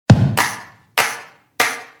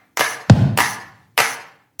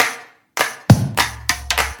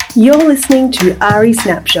You're listening to ARI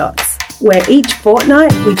Snapshots, where each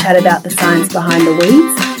fortnight we chat about the science behind the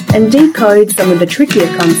weeds and decode some of the trickier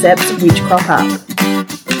concepts which crop up.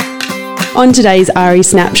 On today's ARI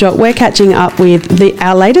Snapshot, we're catching up with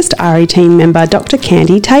our latest ARI team member, Dr.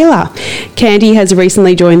 Candy Taylor. Candy has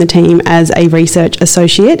recently joined the team as a research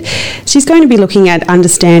associate. She's going to be looking at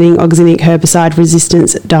understanding oxalic herbicide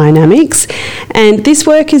resistance dynamics, and this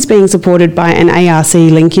work is being supported by an ARC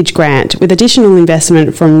linkage grant with additional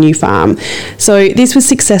investment from New Farm. So this was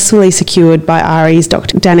successfully secured by ARI's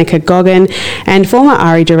Dr. Danica Goggin and former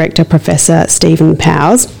ARI Director Professor Stephen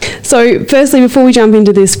Powers. So firstly, before we jump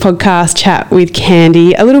into this podcast chat with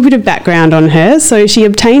Candy, a little bit of background on her. So she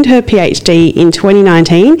obtained her PhD in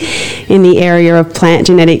 2019 in the area of plant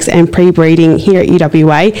genetics and pre-breeding here at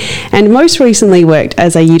UWA, and most recently worked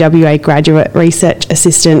as a UWA graduate research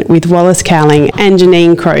assistant with Wallace Cowling and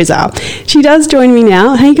Janine Crozer. She does join me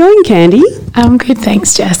now. How you going, Candy? I'm good,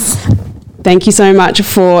 thanks, Jess. Thank you so much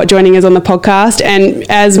for joining us on the podcast. And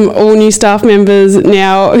as all new staff members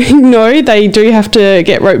now know, they do have to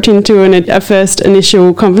get roped into a first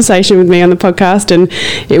initial conversation with me on the podcast, and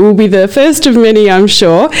it will be the first of many, I'm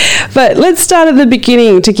sure. But let's start at the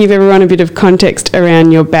beginning to give everyone a bit of context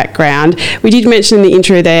around your background. We did mention in the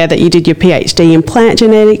intro there that you did your PhD in plant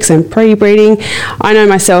genetics and pre-breeding. I know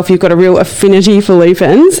myself you've got a real affinity for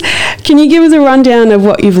lupins. Can you give us a rundown of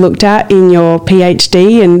what you've looked at in your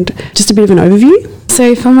PhD and just a bit of an overview?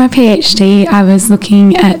 So for my PhD, I was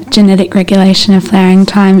looking at genetic regulation of flowering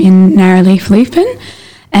time in narrowleaf lupin,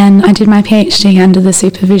 and I did my PhD under the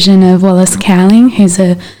supervision of Wallace Cowling, who's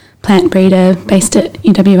a plant breeder based at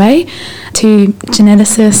UWA, two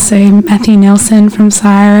geneticists, so Matthew Nelson from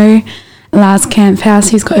CSIRO, Lars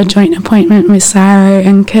Kamphaus, who's got a joint appointment with CSIRO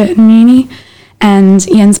and Curtin Uni, and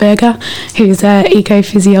Jens Berger, who's an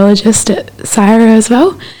ecophysiologist at CSIRO as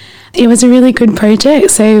well. It was a really good project.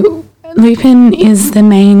 So lupin is the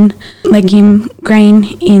main legume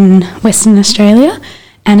grain in Western Australia,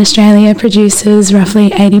 and Australia produces roughly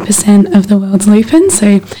 80% of the world's lupins.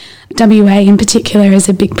 So WA in particular is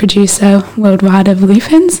a big producer worldwide of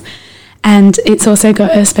lupins, and it's also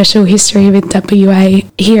got a special history with WA.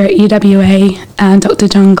 Here at UWA, Dr.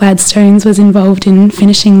 John Gladstones was involved in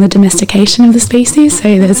finishing the domestication of the species,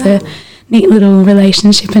 so there's a neat little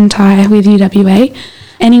relationship and tie with UWA.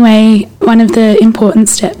 Anyway, one of the important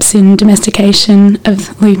steps in domestication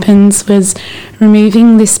of lupins was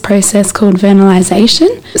removing this process called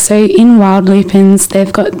vernalisation. So in wild lupins,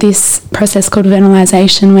 they've got this process called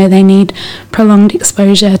vernalisation where they need prolonged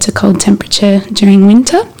exposure to cold temperature during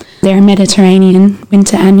winter. They're a Mediterranean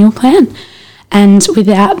winter annual plant, and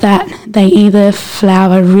without that, they either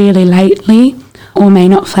flower really lately or may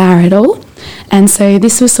not flower at all. And so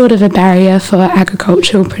this was sort of a barrier for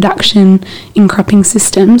agricultural production in cropping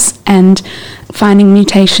systems, and finding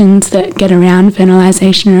mutations that get around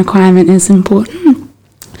vernalisation requirement is important.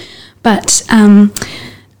 But the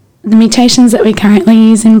mutations that we currently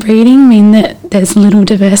use in breeding mean that there's little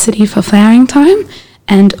diversity for flowering time,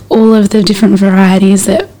 and all of the different varieties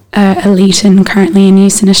that are elite and currently in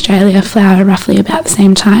use in Australia flower roughly about the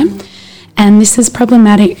same time. And this is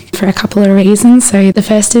problematic for a couple of reasons. So the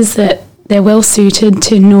first is that they're well suited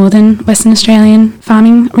to northern Western Australian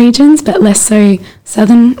farming regions, but less so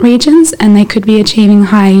southern regions, and they could be achieving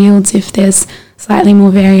higher yields if there's slightly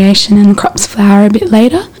more variation and crops flower a bit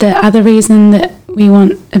later. The other reason that we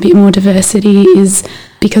want a bit more diversity is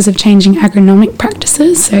because of changing agronomic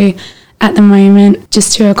practices. So at the moment,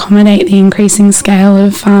 just to accommodate the increasing scale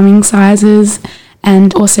of farming sizes,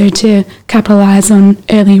 and also to capitalise on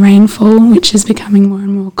early rainfall, which is becoming more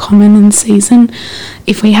and more common in season.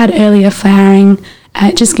 If we had earlier flowering,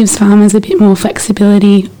 it just gives farmers a bit more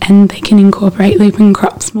flexibility, and they can incorporate lupin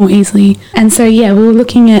crops more easily. And so, we were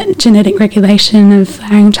looking at genetic regulation of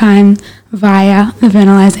flowering time via the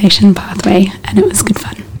vernalisation pathway, and it was good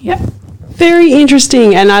fun. Yeah. Very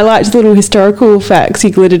interesting, and I liked the little historical facts you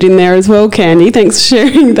glittered in there as well, Candy. Thanks for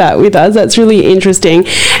sharing that with us. That's really interesting,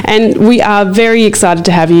 and we are very excited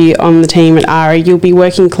to have you on the team at ARI. You'll be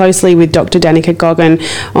working closely with Dr. Danica Goggin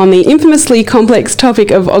on the infamously complex topic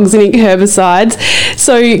of oxalic herbicides.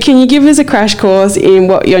 So can you give us a crash course in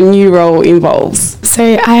what your new role involves?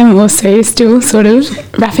 So I am also still sort of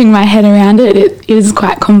wrapping my head around it. It is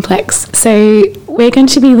quite complex. So we're going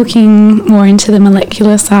to be looking more into the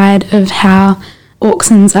molecular side of how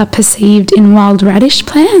auxins are perceived in wild radish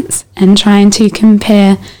plants, and trying to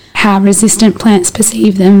compare how resistant plants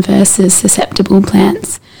perceive them versus susceptible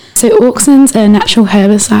plants. So auxins are natural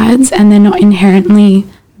herbicides, and they're not inherently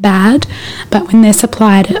bad, but when they're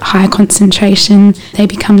supplied at high concentration, they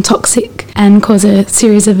become toxic and cause a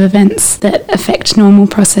series of events that affect normal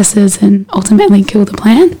processes and ultimately kill the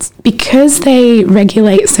plants. Because they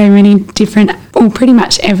regulate so many different, or pretty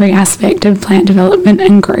much every aspect of plant development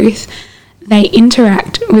and growth, they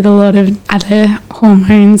interact with a lot of other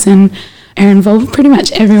hormones and are involved pretty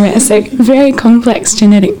much everywhere. So very complex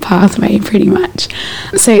genetic pathway pretty much.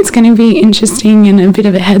 So it's going to be interesting and a bit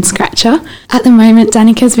of a head scratcher. At the moment,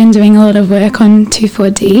 Danika's been doing a lot of work on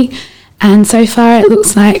 2,4-D, and so far it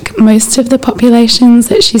looks like most of the populations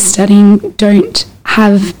that she's studying don't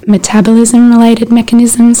have metabolism related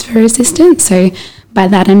mechanisms for resistance. So by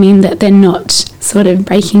that I mean that they're not sort of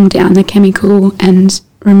breaking down the chemical and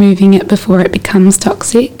removing it before it becomes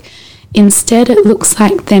toxic. Instead, it looks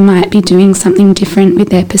like they might be doing something different with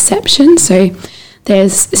their perception. So there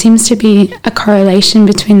seems to be a correlation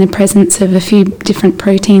between the presence of a few different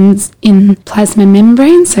proteins in plasma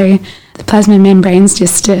membrane. So the plasma membrane is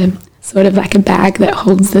just sort of like a bag that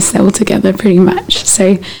holds the cell together pretty much.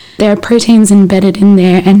 So there are proteins embedded in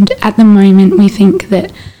there, and at the moment we think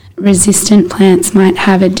that resistant plants might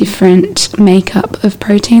have a different makeup of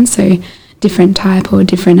proteins, so different type or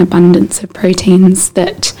different abundance of proteins,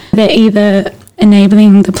 that they're either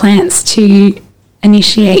enabling the plants to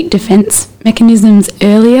initiate defense mechanisms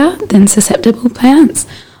earlier than susceptible plants,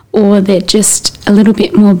 or they're just a little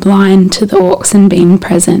bit more blind to the auxin being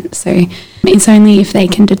present. So it's only if they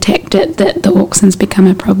can detect it that the auxins become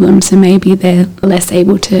a problem, so maybe they're less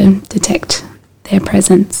able to detect their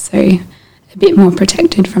presence, so a bit more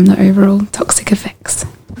protected from the overall toxic effects.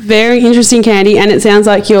 Very interesting, Candy, and it sounds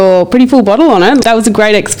like you're pretty full bottle on it. That was a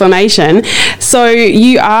great explanation. So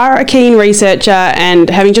you are a keen researcher, and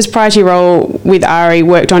having just prior to your role with ARI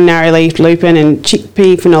worked on narrow-leaf lupin and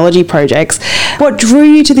chickpea phenology projects. What drew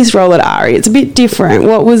you to this role at ARI? It's a bit different.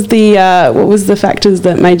 What was the factors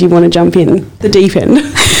that made you want to jump in the deep end?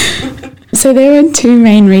 So there were two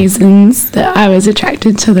main reasons that I was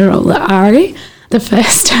attracted to the role at ARI. The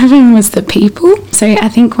first of them was the people. So I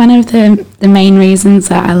think one of the main reasons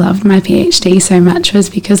that I loved my PhD so much was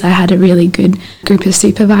because I had a really good group of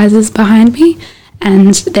supervisors behind me,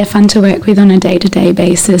 and they're fun to work with on a day-to-day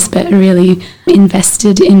basis, but really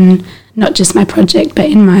invested in not just my project but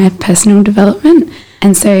in my personal development.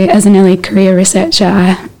 And so as an early career researcher,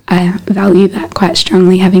 I value that quite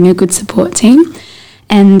strongly, having a good support team.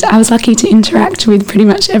 And I was lucky to interact with pretty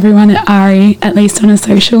much everyone at ARI, at least on a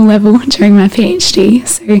social level, during my PhD.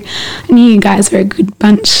 So I knew you guys were a good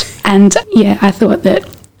bunch. And yeah, I thought that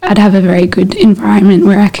I'd have a very good environment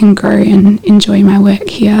where I can grow and enjoy my work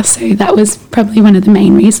here. So that was probably one of the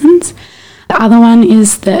main reasons. The other one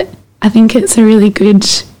is that I think it's a really good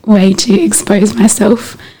way to expose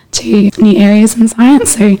myself to new areas in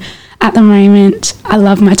science. So at the moment, I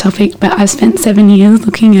love my topic, but I've spent 7 years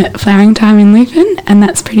looking at flowering time in lupin, and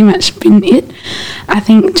that's pretty much been it. I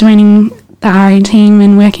think joining the ARI team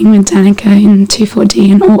and working with Danika in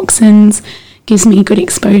 2,4-D and auxins gives me good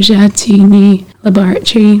exposure to new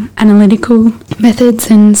laboratory analytical methods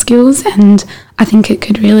and skills, and I think it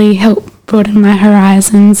could really help broaden my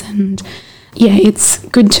horizons. And yeah, it's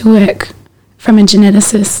good to work from a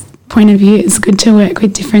geneticist point of view. It's good to work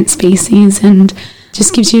with different species, and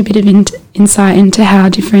just gives you a bit of insight into how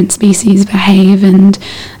different species behave and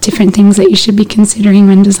different things that you should be considering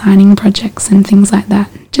when designing projects and things like that.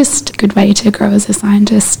 Just a good way to grow as a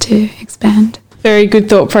scientist, to expand. Very good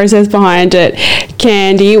thought process behind it,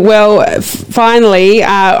 Candy. Well, finally,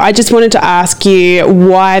 I just wanted to ask you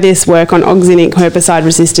why this work on auxinic herbicide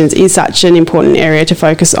resistance is such an important area to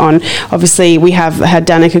focus on. Obviously, we have had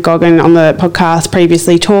Danika Goggin on the podcast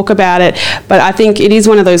previously talk about it, but I think it is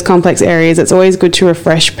one of those complex areas. It's always good to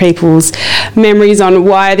refresh people's memories on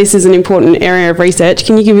why this is an important area of research.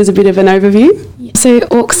 Can you give us a bit of an overview? So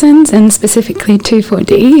auxins, and specifically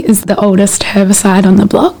 2,4-D, is the oldest herbicide on the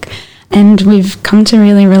block. And we've come to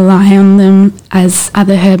really rely on them as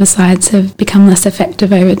other herbicides have become less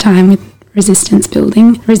effective over time with resistance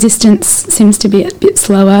building. Resistance seems to be a bit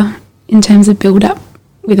slower in terms of build-up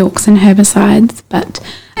with auxin herbicides, but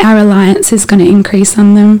our reliance is going to increase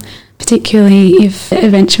on them, particularly if it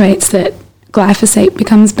eventuates that glyphosate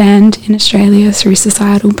becomes banned in Australia through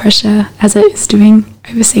societal pressure, as it is doing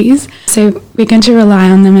overseas. So we're going to rely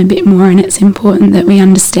on them a bit more, and it's important that we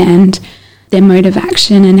understand their mode of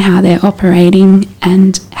action and how they're operating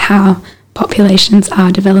and how populations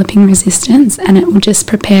are developing resistance, and it will just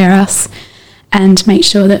prepare us and make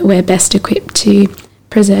sure that we're best equipped to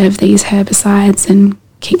preserve these herbicides and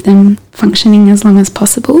keep them functioning as long as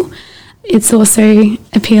possible. It's also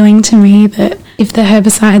appealing to me that if the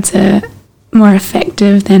herbicides are more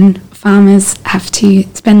effective, then farmers have to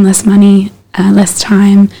spend less money less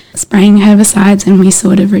time spraying herbicides, and we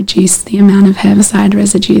sort of reduce the amount of herbicide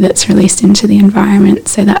residue that's released into the environment.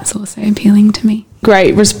 So that's also appealing to me.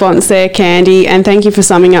 Great response there, Candy, and thank you for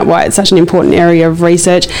summing up why it's such an important area of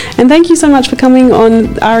research. And thank you so much for coming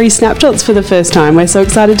on RE Snapshots for the first time. We're so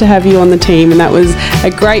excited to have you on the team, and that was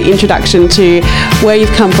a great introduction to where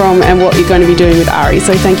you've come from and what you're going to be doing with RE.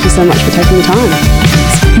 So thank you so much for taking the time.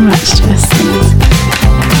 Thanks very much, Jess.